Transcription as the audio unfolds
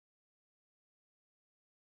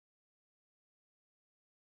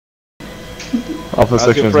Alpha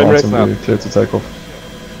section is nice and we're clear to take off.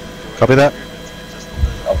 Copy that.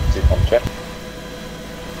 Alpha 2 com check.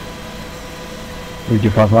 Read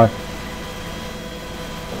your 5-5.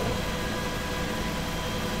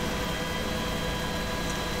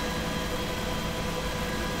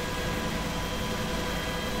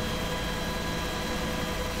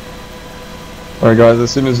 Alright guys,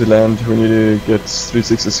 as soon as we land we need to get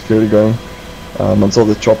 360 security going. Until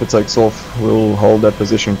the chopper takes off we'll hold that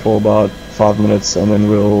position for about 5 minutes and then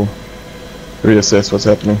we'll reassess what's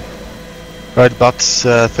happening. Right, about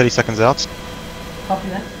 30 seconds out. Copy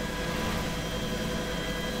that.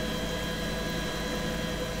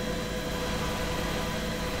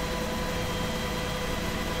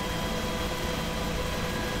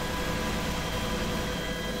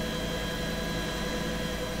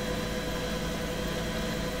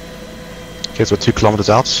 Okay, so we're 2 kilometers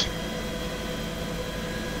out.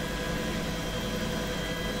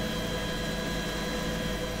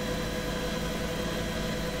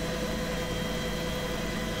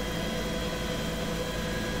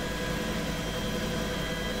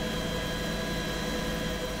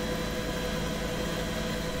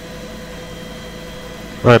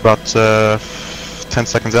 Right, about 10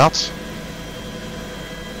 seconds out.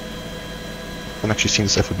 I've actually seen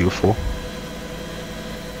this FOB before.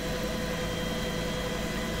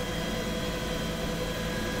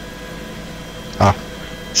 Ah,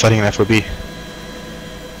 sighting an FOB.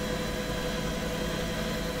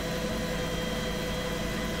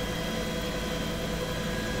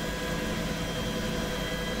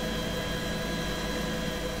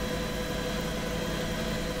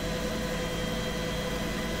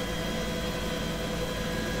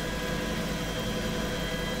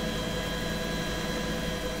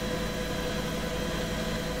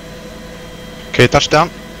 Okay, touchdown.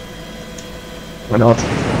 Why not?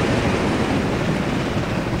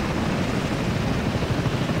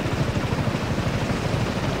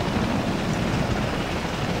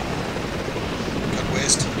 Cut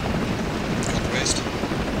west. Cut west.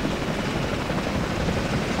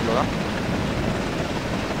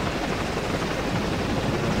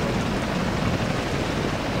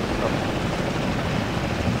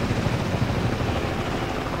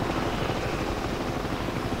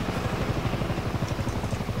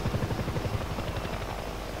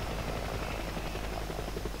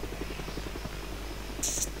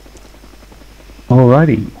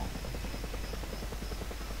 Alrighty. You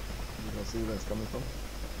can see where it's coming from.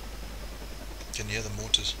 Can you hear the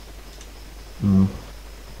mortars? Mm.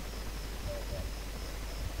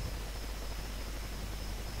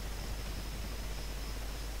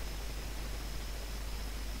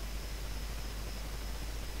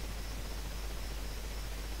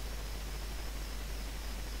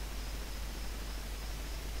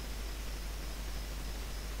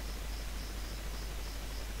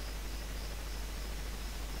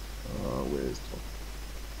 Where's Talk?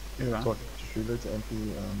 Yeah. Talk, Shula to MP,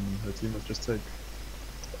 her team has just take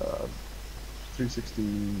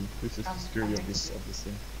 360 security of this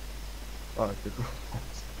thing. Oh, okay, cool.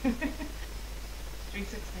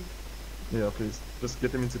 360. Yeah, please. Just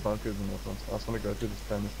get them into bunkers and whatnot. I just want to go through this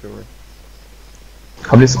plan with Fury.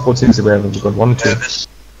 How many support teams do we have? We've got 1 or 2.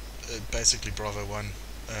 Basically Bravo 1.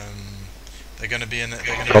 They're going to be in a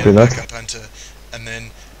Copy that. backup hunter, and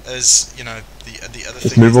then as you know the other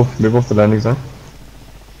Just thing move off the landing zone.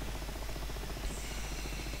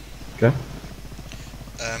 Okay.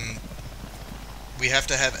 we have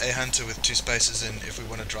to have a hunter with 2 spaces in if we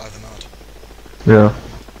want to drive them out. Yeah.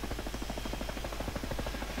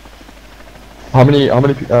 How many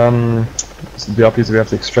VIPs do we have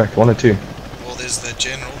to extract? 1 or 2? Well, there's the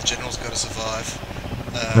general. The general's got to survive.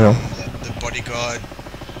 Yeah. The bodyguard,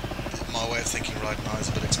 my way of thinking right now, is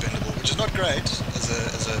a bit expendable, which is not great as a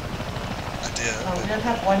idea. Oh, we don't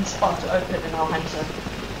have 1 spot open in our hunter.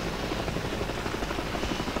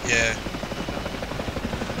 Yeah,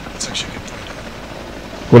 that's actually a good point.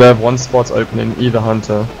 We'll have 1 spot open in either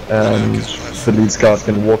hunter, and the lead scout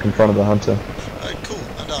can walk in front of the hunter. Alright, cool.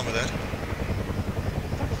 I'm down with that.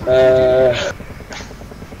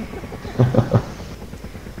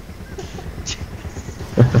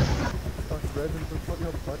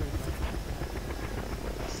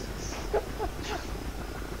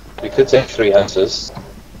 We could take 3 hunters.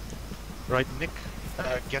 Right, Nick,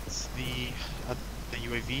 get the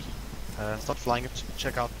UAV, start flying it,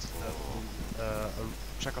 check out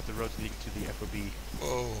the road leading to the FOB.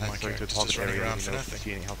 Whoa, my character's just running around for nothing.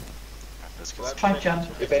 See any help. Try jump.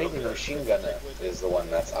 If anything, the machine gunner is the one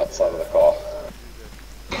that's outside of the car.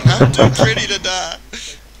 I'm too pretty to die.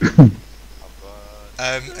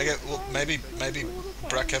 Okay, well, maybe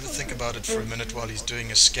Brack have a think about it for a minute while he's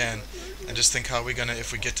doing a scan, and just think how we're gonna,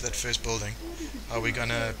 if we get to that first building,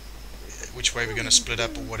 which way we're gonna split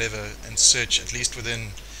up or whatever, and search at least within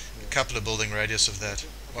a couple of building radius of that.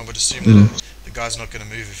 One would assume that the guy's not gonna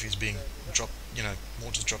move if he's being dropped,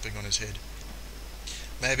 mortars dropping on his head.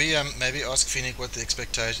 Maybe ask Phoenix what the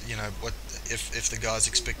expectation, what if the guy's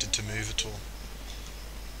expected to move at all.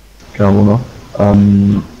 Okay, I will know.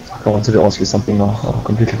 I wanted to ask you something now. I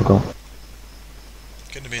completely forgot.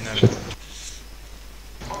 Couldn't have been that Shit. important.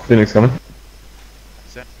 Phoenix coming.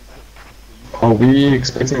 Set. Are we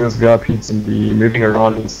expecting this VIP to be moving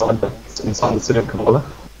around inside the city of Kavala?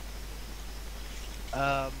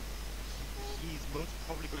 He's most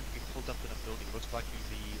probably going to be pulled up in a building, most likely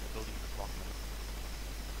the building in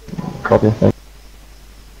the block. Copy, thanks.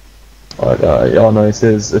 Alright, yeah, no, it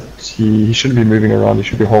says he shouldn't be moving around, he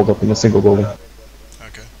should be holed up in a single building.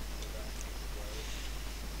 Okay.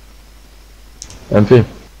 MP,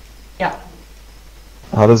 Yeah.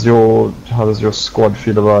 how does your squad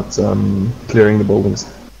feel about clearing the buildings?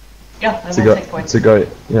 Yeah, I will take point. To go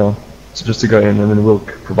in, and then we'll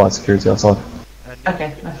provide security outside.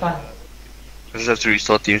 Okay, that's fine. I just have to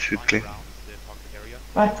restart teams quickly.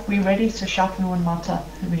 Right, we ready to sharpen one mortar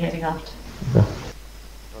and we're heading out. Yeah.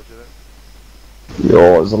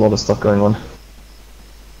 Yo, there's a lot of stuff going on.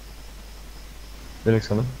 Phoenix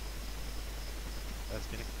coming.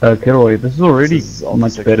 Kilroy, this is already This is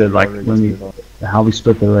much better, like when how we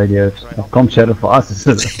split the radios. Comp shadow for us is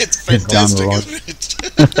It's fantastic, down isn't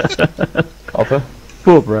it? Alpha?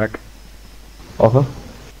 full brack. Alpha?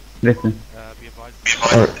 Listen. Be advised.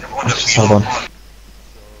 Alright, just hold on.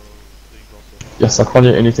 Yes, I can't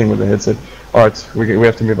hear anything with the headset. Alright, we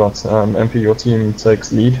have to move out. MP, your team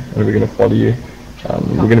takes lead, and we're going to follow you.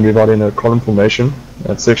 We're going to move out in a column formation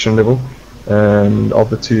at section level, and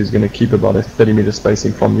Alpha 2 is going to keep about a 30-meter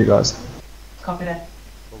spacing from you guys. Copy that.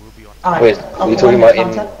 Well, Wait, Alright, we're talking about in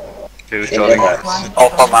Who's starting?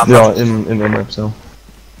 Yeah, in MRAP, so.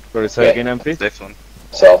 Got to say again, MP? Left one.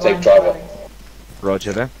 so I'll take driver.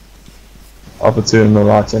 Roger that. Alpha 2 in the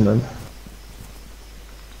right end then.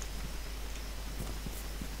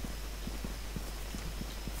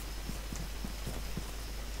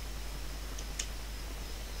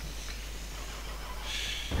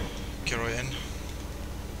 Kilroy in.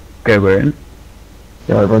 Okay, we're in.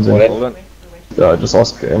 Yeah, everyone's in. Hold on. Just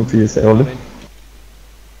ask MP to say hold in. Okay,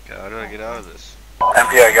 how do I get out of this?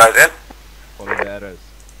 MPO guys in. Follow the arrows.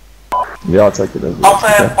 Yeah, I'll take it over. Alpha,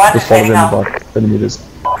 Okay. one Just is follow them heading out. about 30 meters.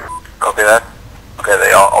 Copy that. Okay,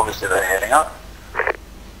 they are obviously they're heading out.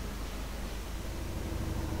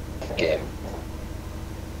 Okay.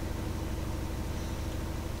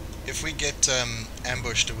 If we get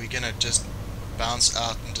ambushed, are we gonna just bounce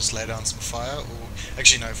out and just lay down some fire? Or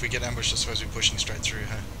actually, no. If we get ambushed, I suppose we're pushing straight through,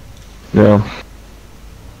 huh? Yeah.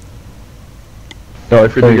 No,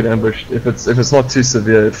 if we do get ambushed, if it's not too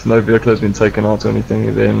severe, if no vehicle has been taken out or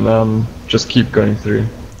anything, then just keep going through.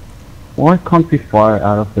 Why can't we fire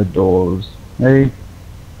out of the doors? Hey.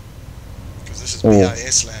 Because this is Oh.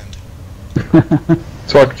 BIS land.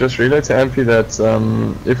 Twak, just relay to MP that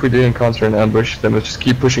if we do encounter an ambush, then let's just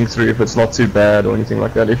keep pushing through if it's not too bad or anything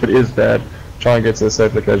like that. If it is bad, try and get to a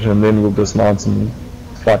safe location and then we'll dismount and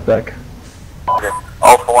fight back. Okay.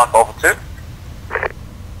 Alpha 1, Alpha 2.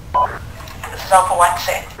 This is Alpha 1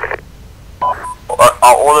 set.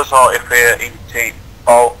 Our orders are if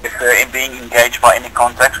we're being engaged by any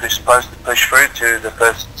contacts, we're supposed to push through to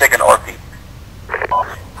the second RP.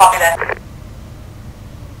 Copy that.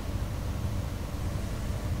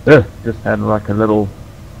 Just had like a little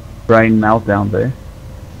brain meltdown there.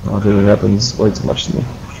 Oh, dude, it happens way too much to me.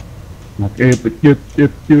 Like, but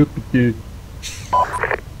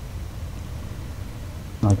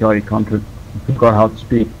my god, he can't forgot how to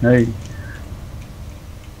speak. Hey.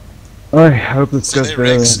 I hope this So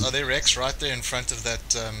goes are there wrecks right there in front of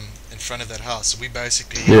that house? So we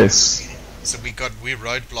basically Yes. So we're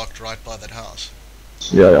roadblocked right by that house.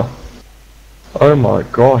 Yeah. Oh my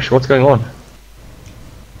gosh, what's going on?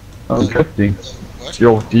 Oh, drifting. What?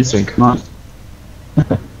 Yo, desync. Nice.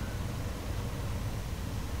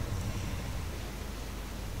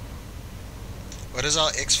 What is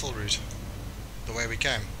our exfil route? The way we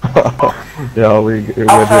came. Yeah, we went here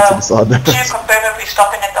to decide Can you that. confirm if we're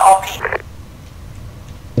stopping at the RP?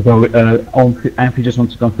 So, Amphi just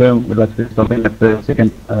wants to confirm we'd like to stop in at the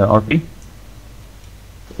second RP.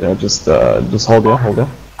 Yeah, just hold there.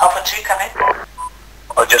 Alpha 2 come in.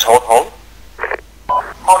 Or just hold.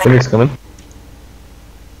 Holding. Phoenix coming.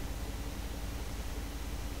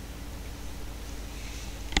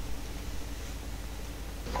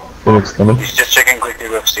 Phoenix coming. He's just checking quickly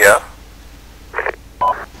with CR.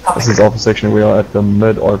 This is Alpha Section, we are at the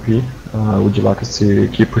mid RP. Would you like us to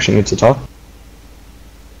keep pushing it to top?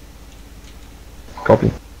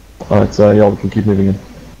 Copy. Alright, yeah, we can keep moving in.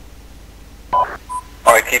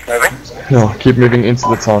 Alright, keep moving. Yeah, keep moving into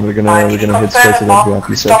the town. We're gonna head straight to that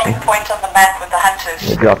VIP section. Stopping point on the map with the hunters.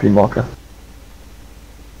 The VIP marker.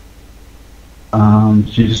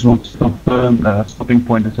 She just wants to confirm stopping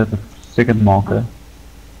point is at the second marker.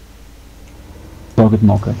 Target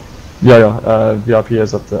marker. Yeah, VIP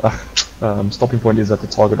is at the stopping point is at the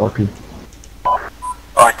target RP.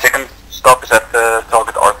 Alright, second stop is at the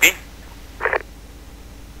target RP.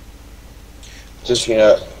 Just, you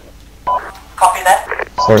know. Copy that.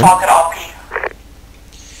 Sorry. Target RP.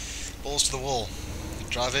 Balls to the wall.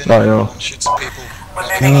 Drive in, Oh, yeah. shoot some people, We're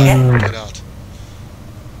grab moving them, in. get out.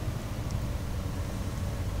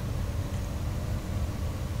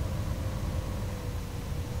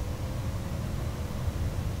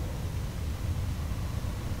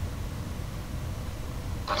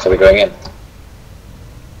 So we're going in.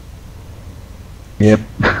 Yep.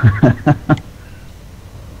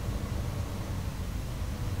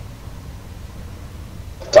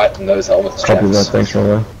 Tighten those helmets. Copy that, thanks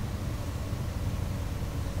Robo.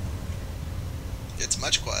 It's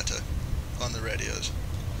much quieter on the radios.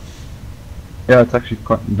 Yeah, it's actually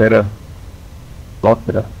quite better. A lot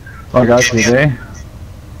better. Alright guys, we're there.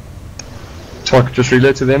 Talk, just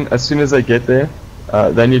relay to them. As soon as they get there,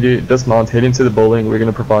 they need to dismount, head into the building. We're going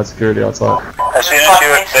to provide security outside. As soon as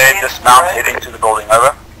you're there, dismount, head into the building,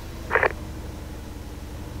 over.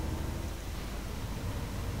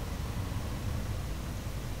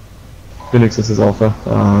 Phoenix, this is Alpha.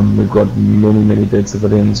 We've got many dead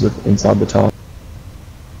civilians inside the town.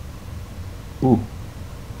 Ooh.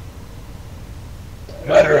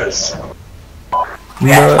 Murderers.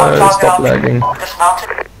 No, stop lagging.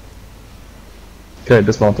 Dismounted. Okay,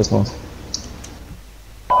 dismount. Okay,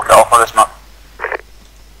 Alpha, dismount.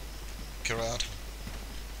 Get out.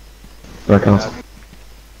 Back out.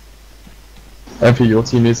 Amphi, your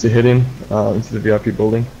team needs to head in into the VIP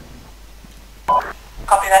building.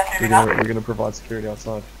 Copy that. Moving up. We're gonna provide security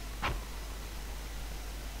outside.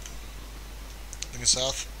 Looking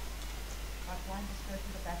south. Right, line, just go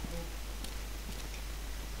through the back door.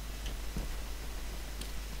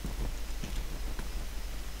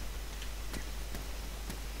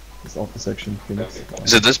 This Alpha section, Phoenix.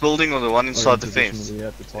 Is it this building or the one inside the Position fence? will be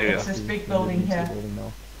at the top. Yeah. It's this big building Into the here. building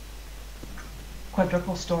now.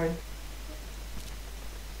 Quadruple story.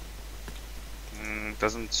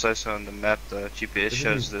 Doesn't say so on the map, the GPS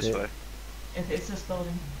shows this way. It's this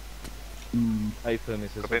building. Hey, firm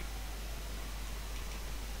is Copy.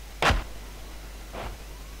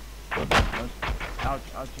 Ouch,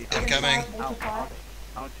 ouchie. Incoming.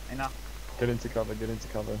 Ouch, enough. Get into cover, get into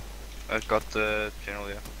cover. I got the general,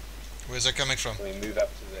 yeah. Where's that coming from? We move up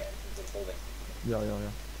to the building. Yeah.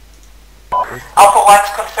 Alpha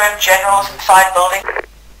 1's confirmed generals inside building.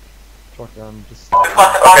 Shotgun, just... We've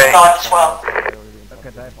got the Okay. right guard as well. Okay,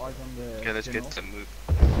 they have eyes on the... Okay, let's general. get the move.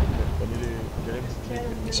 They need to get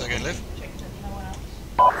in. Second left. Check that no one else.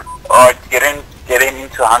 Alright, get in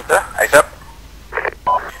into Hunter, ASAP.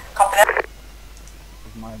 Copy that.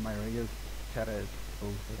 My radio chatter is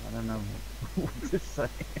bullshit. I don't know what to say.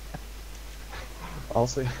 I'll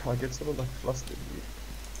say, I get sort of like flustered.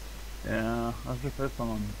 Yeah, that's the first time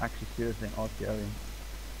I'm actually seriously RTOing.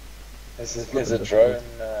 Is a drone,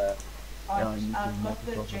 I've got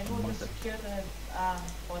the general to secure the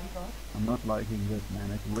bodyguard. I'm not liking this,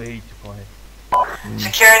 man. It's way too quiet.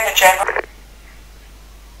 Securing the general.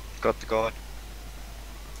 Got the guard.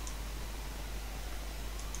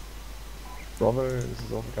 Bravo, this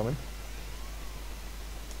is Alpha coming.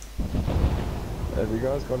 Have you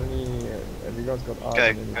guys got any, have you guys got eyes Okay,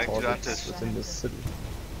 on any going to targets Atlas. within this city?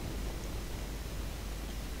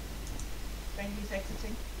 Friendly's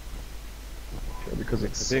exiting. Okay, because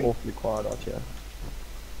it's Exiting. awfully quiet out here.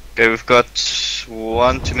 Okay, we've got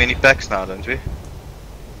one too many packs now, don't we?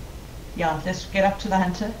 Yeah, let's get up to the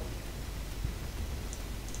hunter.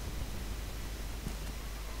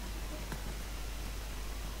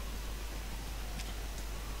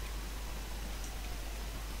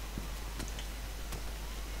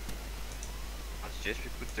 I suggest we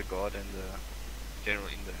put the guard and the general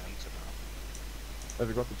in the hunter now. Have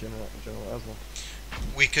you got the general as well?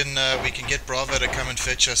 We can get Bravo to come and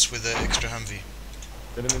fetch us with the extra Humvee.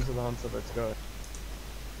 Get him into the hunter, let's go.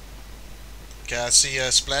 Okay, I see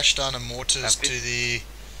splashdown and mortars Happy? to the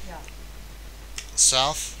Yeah.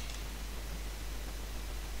 south.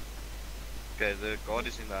 Okay, the guard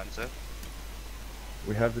is in the hunter.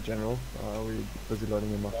 We have the general, we're busy loading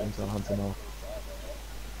him up into the hunter now.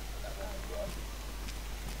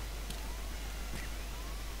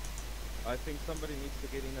 I think somebody needs to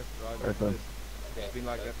get in as driver. Okay. It's been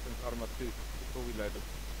like that since Arma 2, before we loaded.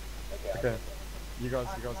 Okay. You guys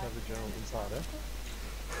have the general inside, eh?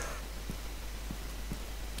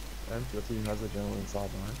 And your team has the general inside,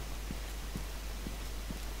 right?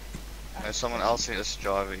 There's someone else is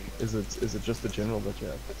driving. Is it just the general that you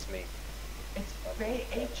have? It's me. It's Bay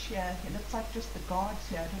H here. It looks like just the guards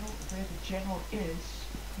here. I don't know where the general is.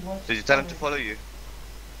 He was Did you tell him to follow you?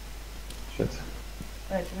 Shit.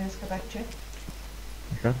 Wait, let me just go back check.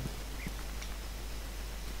 Okay.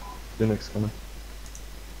 Linux coming.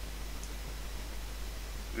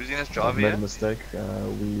 Who's in his I've driver made a here? mistake.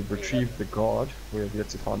 We retrieved the guard. We have yet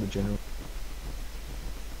to find the general.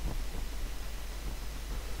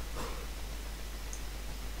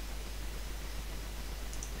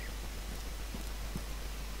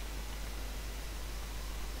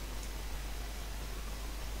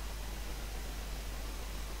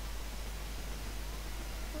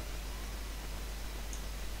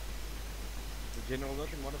 The general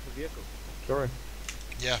not in one of the vehicles. Sorry.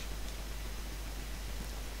 Yeah.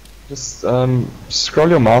 Just scroll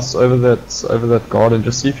your mouse over that guard and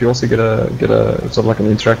just see if you also get a sort of like an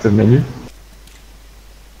interactive menu.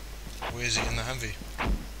 Where is he in the Humvee?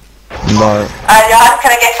 No, Johan,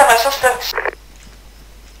 can I get some assistance?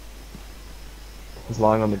 he's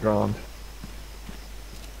lying on the ground.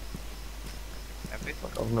 Happy?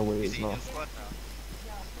 Like, I don't know where he Is is he in now. your squad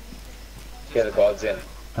now? Yeah, the guard's in.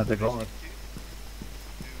 At the guard. Do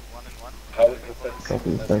 1 and 1. How would you fix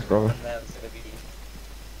Copy. Thanks, brother. one man's gonna be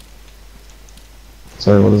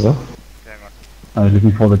Sorry, what is that? Hang on. I was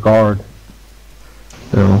looking for the guard.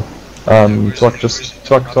 Yeah. Truck, truck.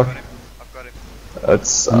 I've got him.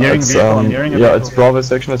 It's Nearing it's vehicle, nearing a yeah, vehicle. it's Bravo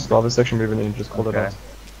section. It's Bravo section moving in. Just call it Okay.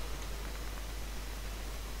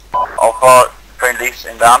 out. Alpha friendlies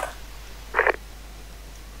inbound.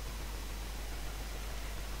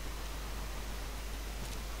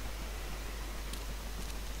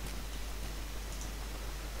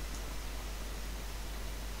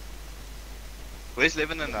 Where's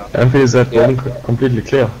Lebanon now? MP, is that building completely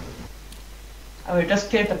clear? Oh, we just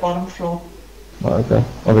cleared the bottom floor. Oh, okay.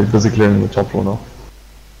 Are we busy clearing the top floor now?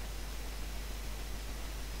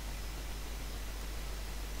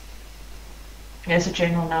 There's a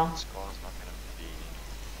general now. Squad's not gonna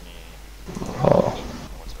be Oh.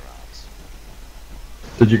 what's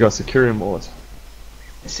around. Did you guys secure him or what?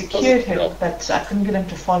 I secured him, but I couldn't get him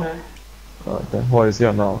to follow. Oh, okay. Well, he's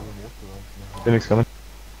here now. Phoenix coming.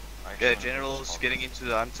 Yeah, General's getting into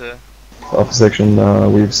the hunter. Alpha section,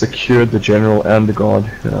 we've secured the general and the guard.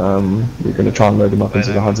 We're going to try and load them up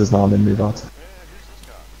into the hunters now and then move out. Who's this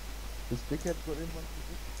guy? This dickhead got in one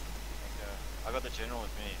position. Okay. I got the general with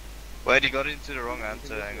me. Wait, he got into the wrong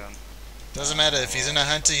hunter, hang on. Doesn't matter, if he's in a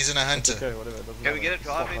hunter, he's in a hunter. Okay, whatever. It doesn't Can we matter. get a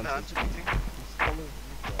driver in the Hunters. hunter, do you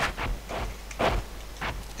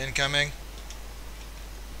think? Incoming.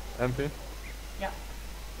 MP? Yeah.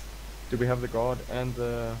 Do we have the guard and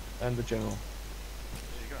the general?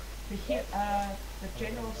 The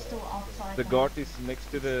general's still outside. The guard is next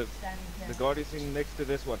to the. Standing here. The guard is in next to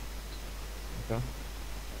this one. Okay.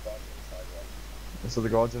 So the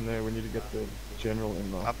guard's in there. We need to get the general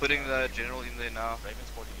in now. I'm putting the General in there now. Raven's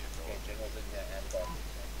 40 years okay, old. generals in here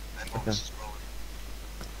and guard. Okay.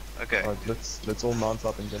 Okay. Alright, let's all mount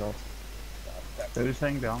up and get out. Who is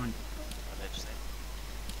staying behind? Allegedly.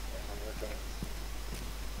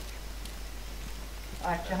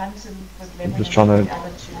 Alright, Johansson with I'm Lemon just and trying to- the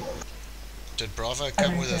other two. Did Bravo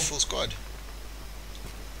come with a Okay. full squad?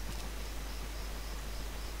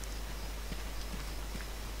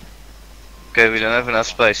 Okay, we don't have enough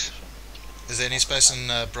space. Is there any space in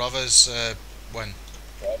Bravo's one?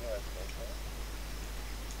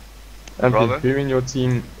 MP, Bravo? who in your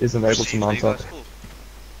team isn't able to Are mount you up? guys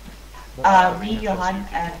full? Me, Johan,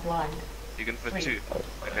 and Blind. You can fit Three. 2.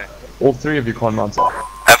 Okay. All three of you can't mount up.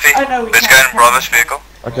 Happy? Oh no, we Let's go can't. in Bravo's vehicle.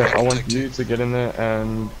 Okay, I want you to get in there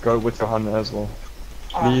and go with Johan as well.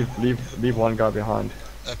 Alright, Leave one guy behind.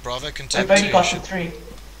 Bravo can we've take only two. got the Should, 3.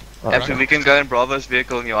 Alright. Happy, we can go in Bravo's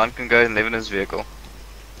vehicle and Johan can go in Lebanon's vehicle.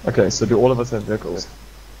 Okay, so do all of us have vehicles?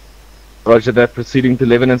 Roger that, proceeding to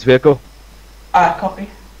Lebanon's vehicle. Alright, copy.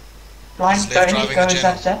 Blind, Is go Lev in, driving go the is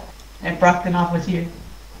up there. And Brock then off with you.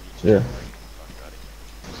 Yeah.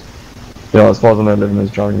 Yeah, as far as I know, Levin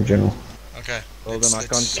is driving in general. okay. Well, let's- then I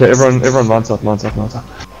let's- Okay, everyone mount up.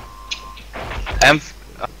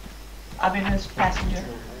 I'm in his passenger.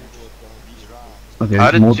 Okay,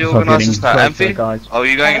 How did mortars you are organize getting this now, closer, Amphi? guys. Are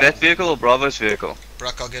you going in that vehicle or Bravo's vehicle?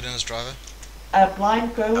 Brock, I'll get in as driver.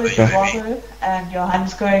 Blind, go with Okay. Bravo, and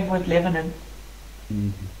Johan's going with Lebanon.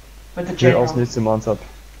 Mm, With the Who general. else needs to mount up?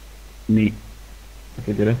 me.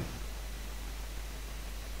 Okay, get in.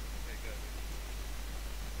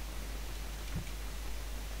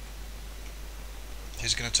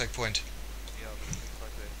 Who's going to take point?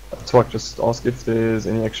 Twak, just ask if there's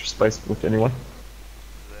any extra space with anyone.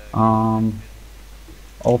 Alpha,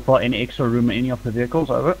 any extra room in any of the vehicles?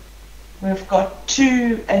 Over. We've got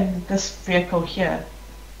 2 in this vehicle here.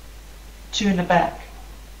 2 in the back.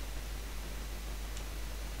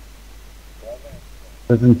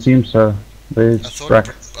 Doesn't seem so. There's Brack.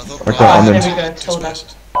 Okay, Ah, I'm there in. we go, it's filled up.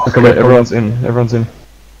 Okay, wait, everyone's in. Everyone's in.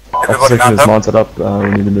 Everybody Section is mount up. mounted up. We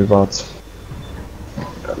need to move out.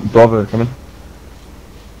 Bravo, come in.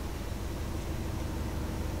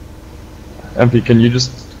 MP, can you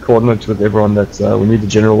just coordinate with everyone that we need the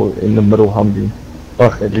general in the middle Humvee?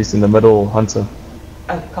 Ugh, at least in the middle Hunter.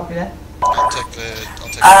 Oh, copy that. I'll take the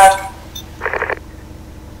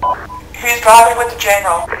Who's driving with the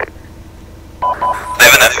general?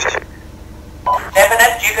 Lebanon.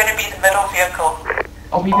 Lebanon, you're going to be the middle vehicle.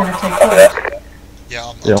 Are we going to take point? Yeah,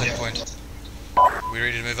 I'll Yeah. take point. We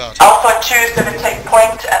ready to move out? Alpha 2 is going to take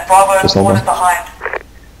point and Bravo Just is hold on. behind.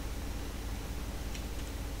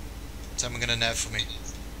 Someone gonna nav for me.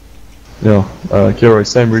 Yeah, Kiro,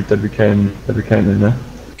 same route that we came in, yeah?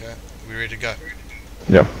 Okay, we ready to go?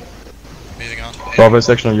 Yeah. Moving out. Bravo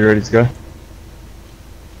section, are you ready to go?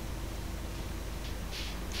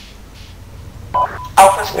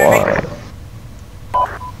 Alpha's moving. Why?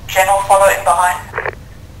 General follow in behind.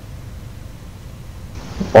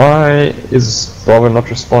 Why is Bravo not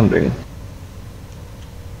responding?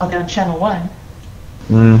 Are they on channel 1?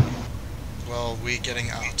 Well, we're getting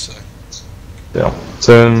out, so Yeah.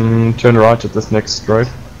 Turn right at this next road.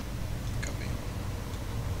 copy.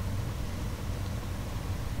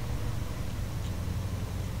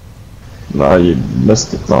 No, you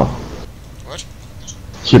missed it now. What?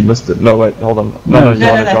 You missed it. No, wait, hold on. No,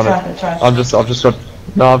 you're on it, that's you're on right, it. that's right. I've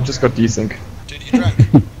just got desync. Dude, you drank.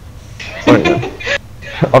 Sorry, yeah.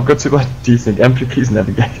 I've got too much desync. Ampli, please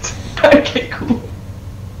navigate. Okay, cool.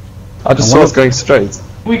 I just saw us going straight.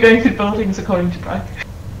 We're going through buildings according to Brian.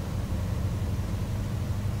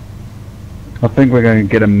 I think we're going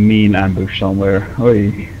to get a mean ambush somewhere.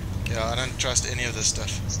 Oi. Yeah, I don't trust any of this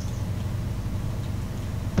stuff.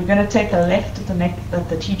 We're going to take a left at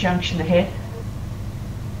the T-junction ahead.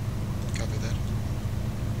 Copy that.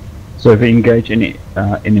 So if we engage any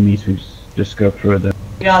enemies, we just go through them.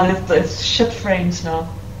 Yeah, there's shit frames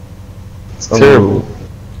now. It's terrible.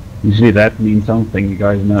 Usually that means something, you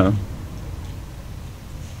guys know.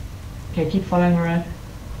 Okay, keep following around.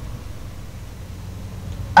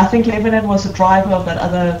 I think Lebanon was the driver of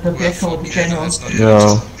that the vehicle, the general. That's not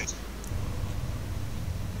Yeah.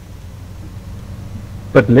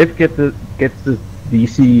 But Lev gets the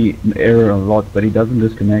DC error a lot, but he doesn't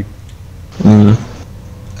disconnect. Am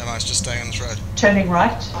I just staying on this road? Turning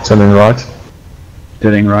right. Turning right.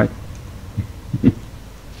 Turning right.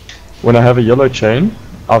 When I have a yellow chain,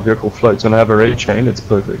 our vehicle floats. When I have a red chain, it's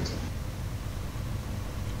perfect.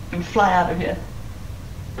 And fly out of here.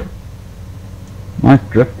 Nice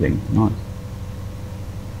drifting, nice.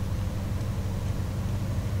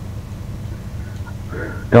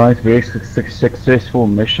 Guys, very successful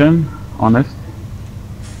mission, honest.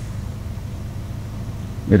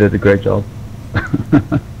 We did a great job.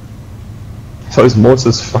 Those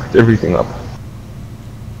mortars fucked everything up.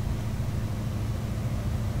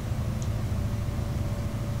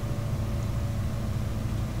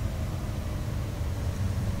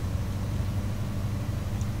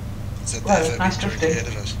 Is that Wow, the FOB nice directly drifting. ahead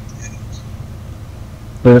of us?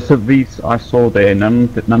 The these I saw there, none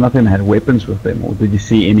of them had weapons with them, or did you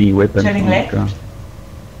see any weapons Turning on the left. ground?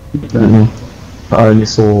 I only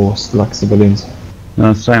saw like civilians.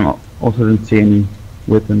 No, same. I also didn't see any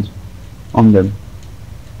weapons on them.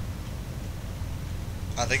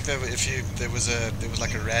 I think there was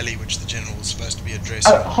like a rally which the general was supposed to be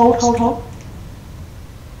addressing. Hold.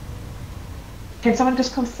 Can someone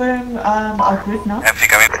just confirm our group now? Empty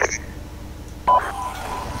coming.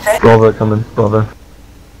 Bravo, come in. Bravo.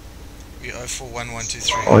 We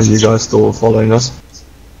 041123. Are you guys still following us?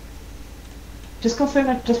 Just confirm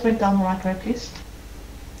it just went down the right road, please.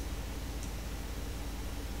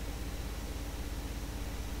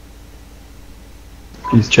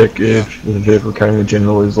 Please check if the vehicle carrying the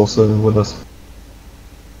general is also with us.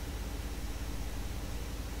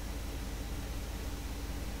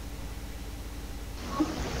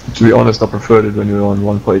 To be honest, I preferred it when we were on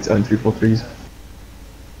 1.8 and 343s.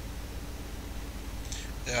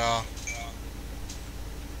 Yeah.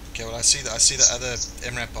 Okay, well I see the other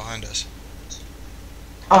MRAP behind us.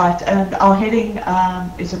 Alright, and our heading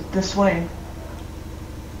is it this way?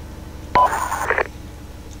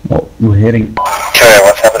 Oh, we're heading. Okay,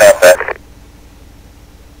 what's happening out there?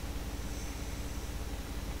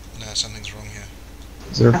 No, something's wrong here.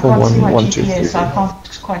 Zero I four can't see one my one two GPS, three. so I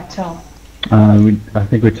can't quite tell. I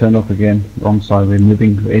think we turned off again. Wrong side. We're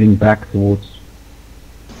heading back towards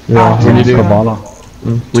Yeah, we need to. Kavala.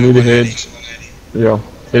 We need to head. Yeah,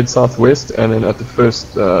 head southwest, and then at the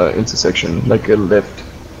first intersection, make a left.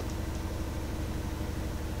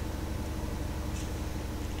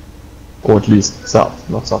 Or at least south,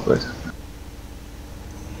 not southwest.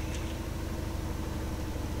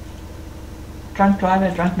 Drunk driver,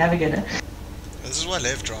 drunk navigator. This is why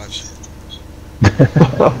Lev drives.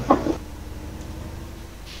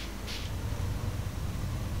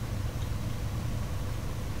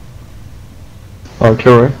 Oh,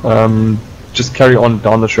 Kiro, just carry on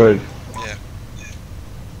down the road. Yeah.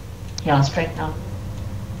 Yeah, straight down.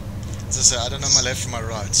 As I say, I don't know my left from my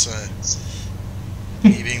right, so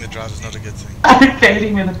me being the driver is not a good thing. I'm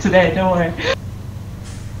fading with it today, don't worry. I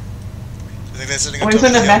think they're sitting on Always top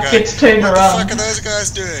of when the the hill map going, gets turned what around. the fuck are those guys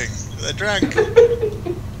doing? They're drunk.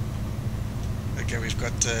 Okay, we've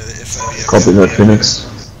got the FOB. Copy that, Phoenix.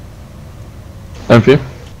 Amphi,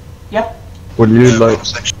 Yep. will you load?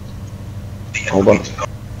 Hold on.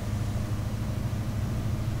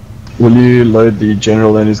 Will you load the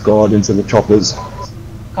general and his guard into the choppers?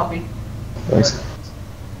 Copy. Thanks.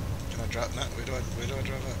 Can I drive? No, where do I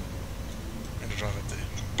drive up? I'm going to drive up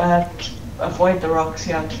there. Avoid the rocks,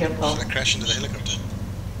 yeah, clear path. Should I crash into the helicopter?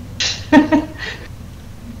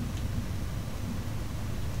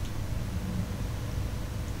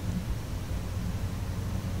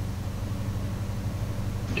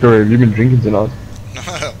 Kiro, have you been drinking tonight? No,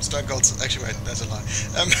 Stone Cold's actually wait, that's a lie.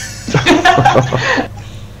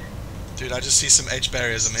 Dude, I just see some H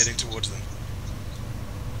barriers. I'm heading towards them.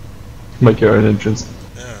 Make your own entrance.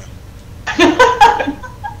 Yeah.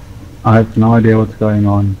 I have no idea what's going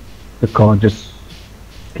on. The car just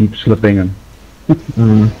keeps slipping and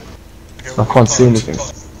Okay, I can't see anything.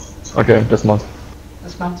 Okay, that's not.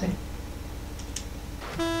 Dismounting.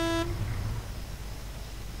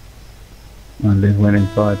 and then went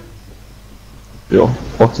inside. Yeah,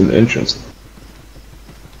 what's in the entrance?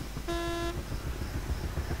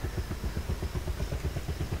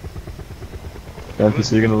 Okay,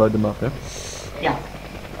 so you're gonna load them up, yeah? Yeah.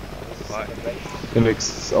 The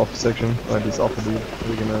next alpha section, this alpha D,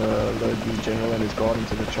 we're gonna load the general and his guard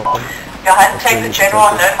into the chopper. Go ahead and take the general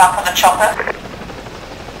and load him up on the chopper.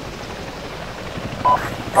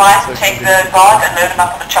 Brian, take the guard and load him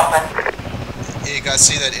up on the chopper. Yeah, you guys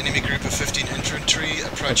see that enemy group of 15 infantry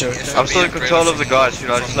approaching FOB I'm still in Umbrella control of the from guys,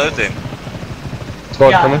 should I just load them? Squad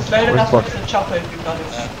Yeah, coming? just load it Where's up squad? onto the chopper if you've got it.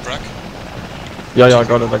 Bruck? Yeah, I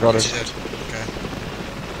got it, I got See it. that?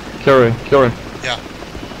 Okay. Kieran, Yeah.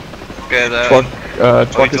 Okay,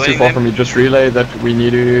 Squad is too joining far them? from you, just relay that we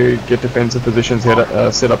need to get defensive positions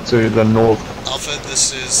set up to the north. Alpha,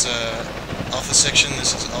 this is Alpha section,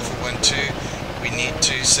 this is Alpha 1-2. We need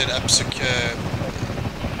to set up secure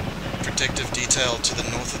protective detail to the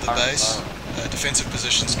north of the base. Defensive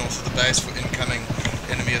positions north of the base for incoming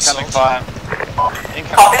enemy assault.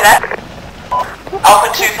 Copy that.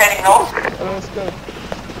 Alpha 2 heading north. Let's go.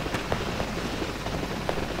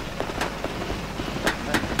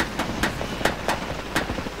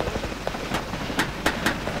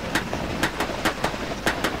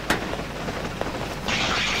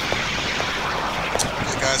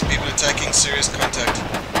 Okay guys, people attacking, serious contact.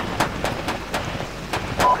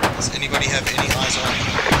 Does anybody have any eyes on?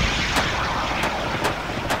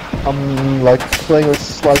 I'm like playing with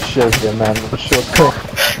slideshows here, man. I'm not sure what's going on.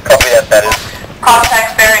 Copy that is.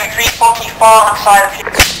 Contacts bearing 344 on side of you.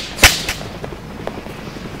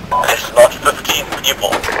 This is not 15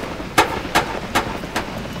 people.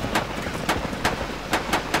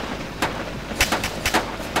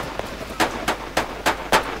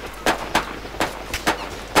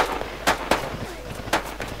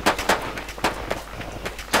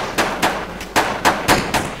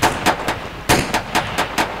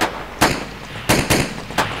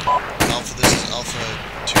 Alpha, this is Alpha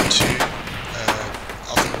 2-2.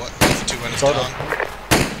 Alpha 2-1 is down.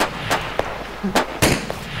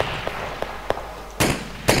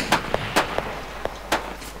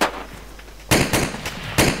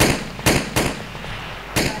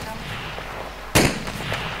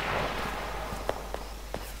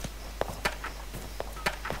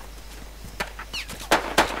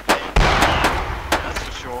 That's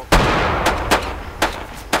for sure.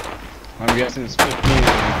 I'm guessing it's 15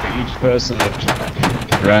 for each person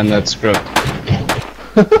that ran that script.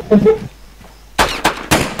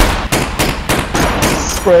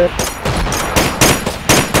 Spray it.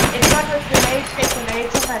 It's not with grenades, get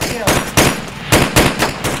grenades on that hill.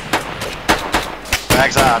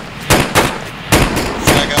 Bags out.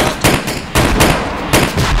 Flag out.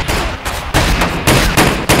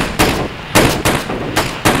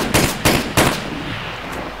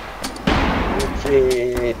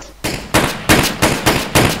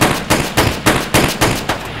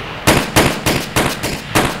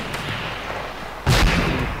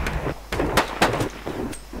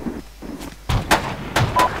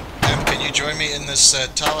 this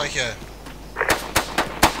tower here.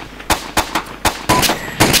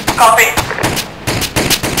 Copy.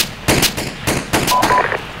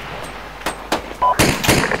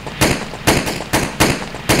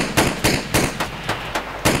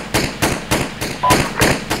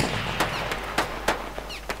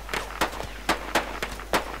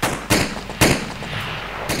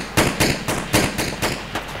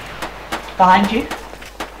 Behind you.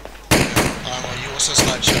 Arma, you also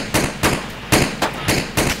slideshow.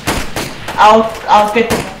 I'll get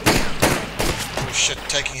the... Oh shit,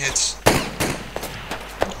 taking hits.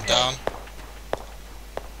 I'm down.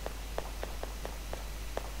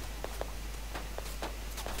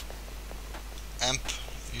 Amp,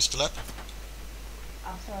 you still up?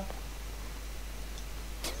 I'm sorry.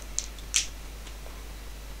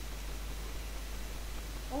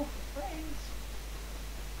 Oh, friends.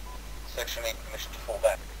 Section 8 permission to fall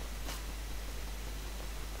back.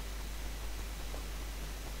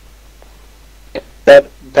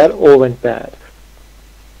 That all went bad.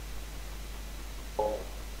 Using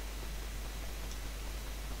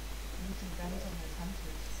guns on those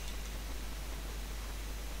hunters.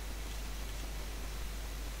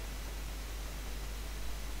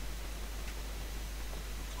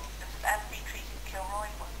 This is FB treating Kilroy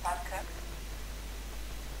on bunker.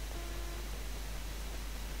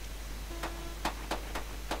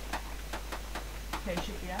 Okay,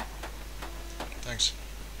 should be up. Thanks.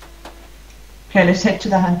 Okay, let's head to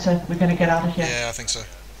the hunter. We're gonna get out of here. Yeah, I think so.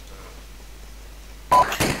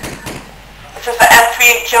 This is the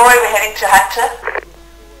M3 Kilroy, we're heading to Hunter.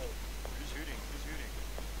 Who's shooting? Who's shooting?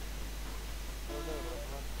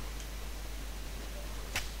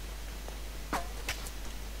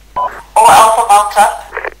 All Alpha mount up.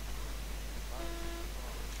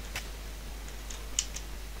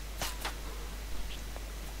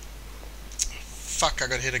 Fuck, I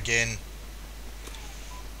got hit again.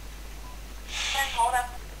 Hold up.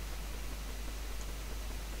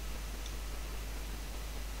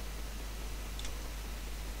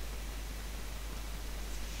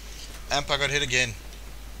 Amp, I got hit again.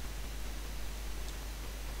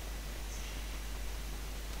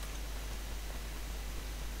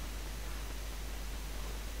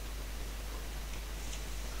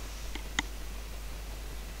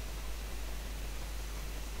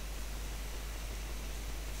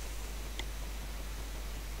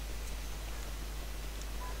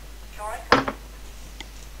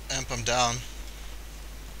 Amp, I'm down.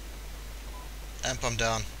 Amp, I'm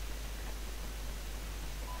down.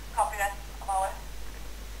 Copy that. I'm on my way.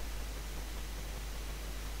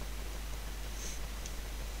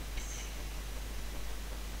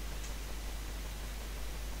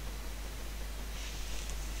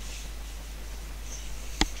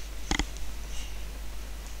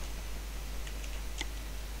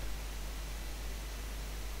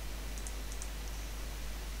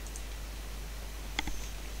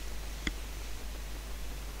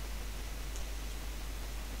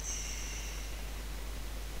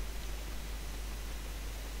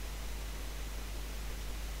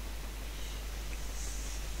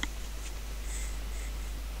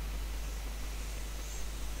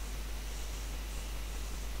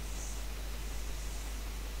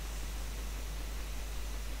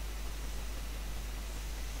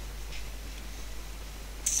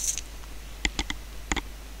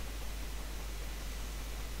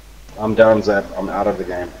 I'm down, Zap. I'm out of the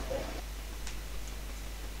game.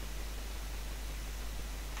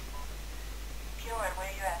 Where are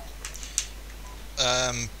you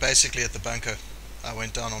at? Basically at the bunker. I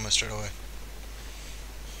went down almost straight away.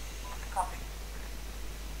 Copy.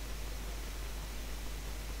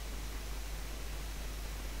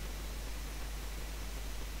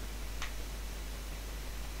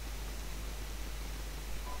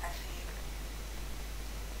 I see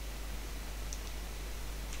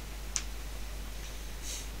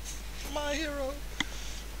you. My hero.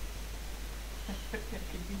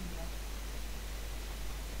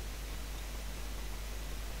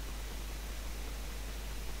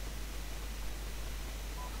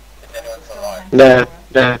 Nah,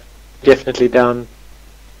 definitely down.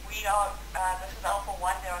 We are, this is Alpha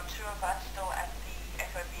 1, there are 2 of us still at the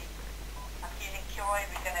FOB. I'm healing Kilroy,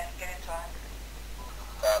 we're going to get into our...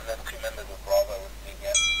 Then 2 members of Bravo with me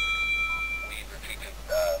again. We retreated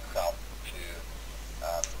south to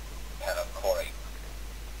Hannah Corey.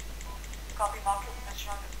 Copy, mark your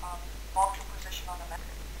position on the map.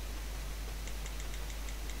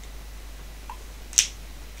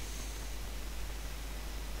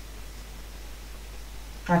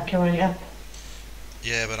 Right, Kilroy, yeah.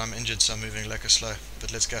 Yeah, but I'm injured, so I'm moving like a slow.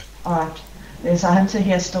 But let's go. Alright. There's a hunter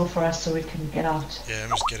here still for us, so we can get out. Yeah,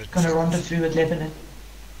 let's get it. Gonna rendezvous with Lebanon.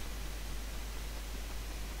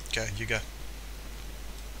 Okay, you go.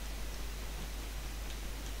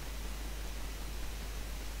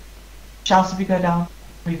 Shouts if you go down,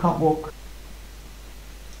 or you can't walk.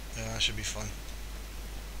 Yeah, I should be fine.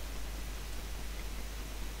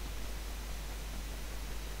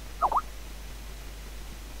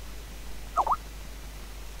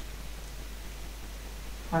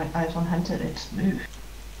 Alright, eyes on hunter, let's move.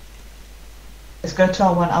 Let's go to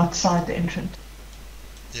our one outside the entrance.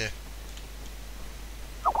 Yeah.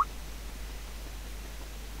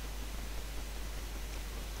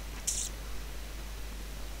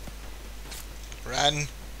 Run.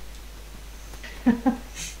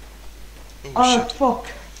 Oh Shit. fuck.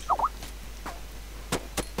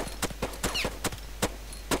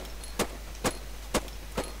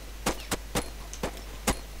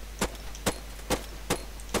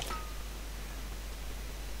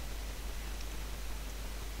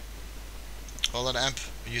 Hold on, Amp.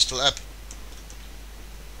 Are you still up?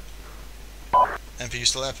 Amp, are you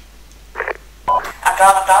still up? I'm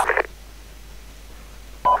down.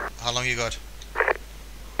 How long you got?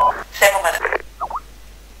 7 minutes.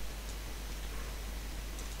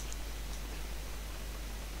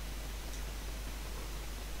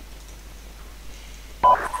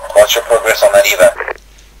 What's your progress on that evac?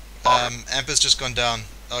 Amp has just gone down.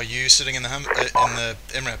 Are you sitting in the in the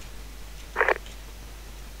MRAP?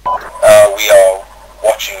 We are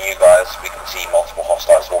watching you guys. We can see multiple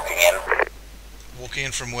hostiles walking in. Walking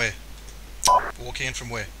in from where? Walking in from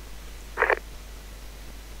where?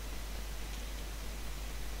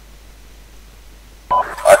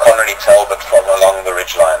 I can't really tell, but from along the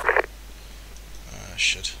ridgeline. Ah,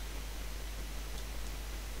 shit.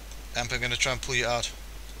 Amp, I'm gonna try and pull you out.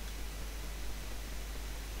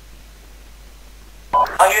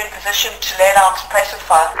 Are you in position to lay down suppressive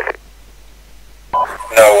fire?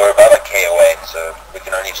 No, we're about a K away, so we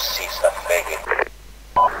can only just see stuff vaguely.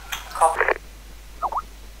 Copy.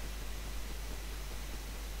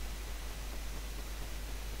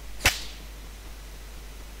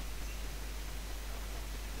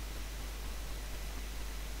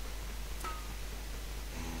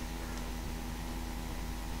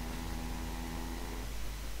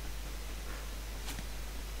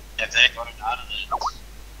 If they got it out of the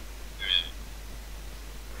area.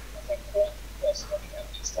 I think that's going to end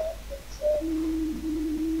this time, but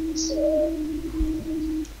it's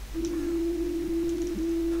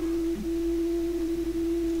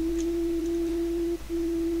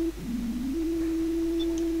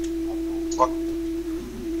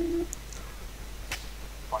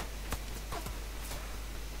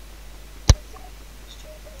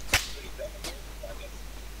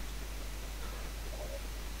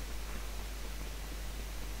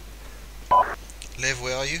Lev,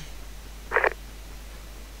 where are you?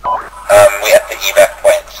 We're at the evac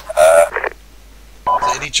point.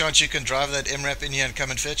 Is there any chance you can drive that MRAP in here and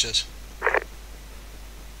come and fetch us?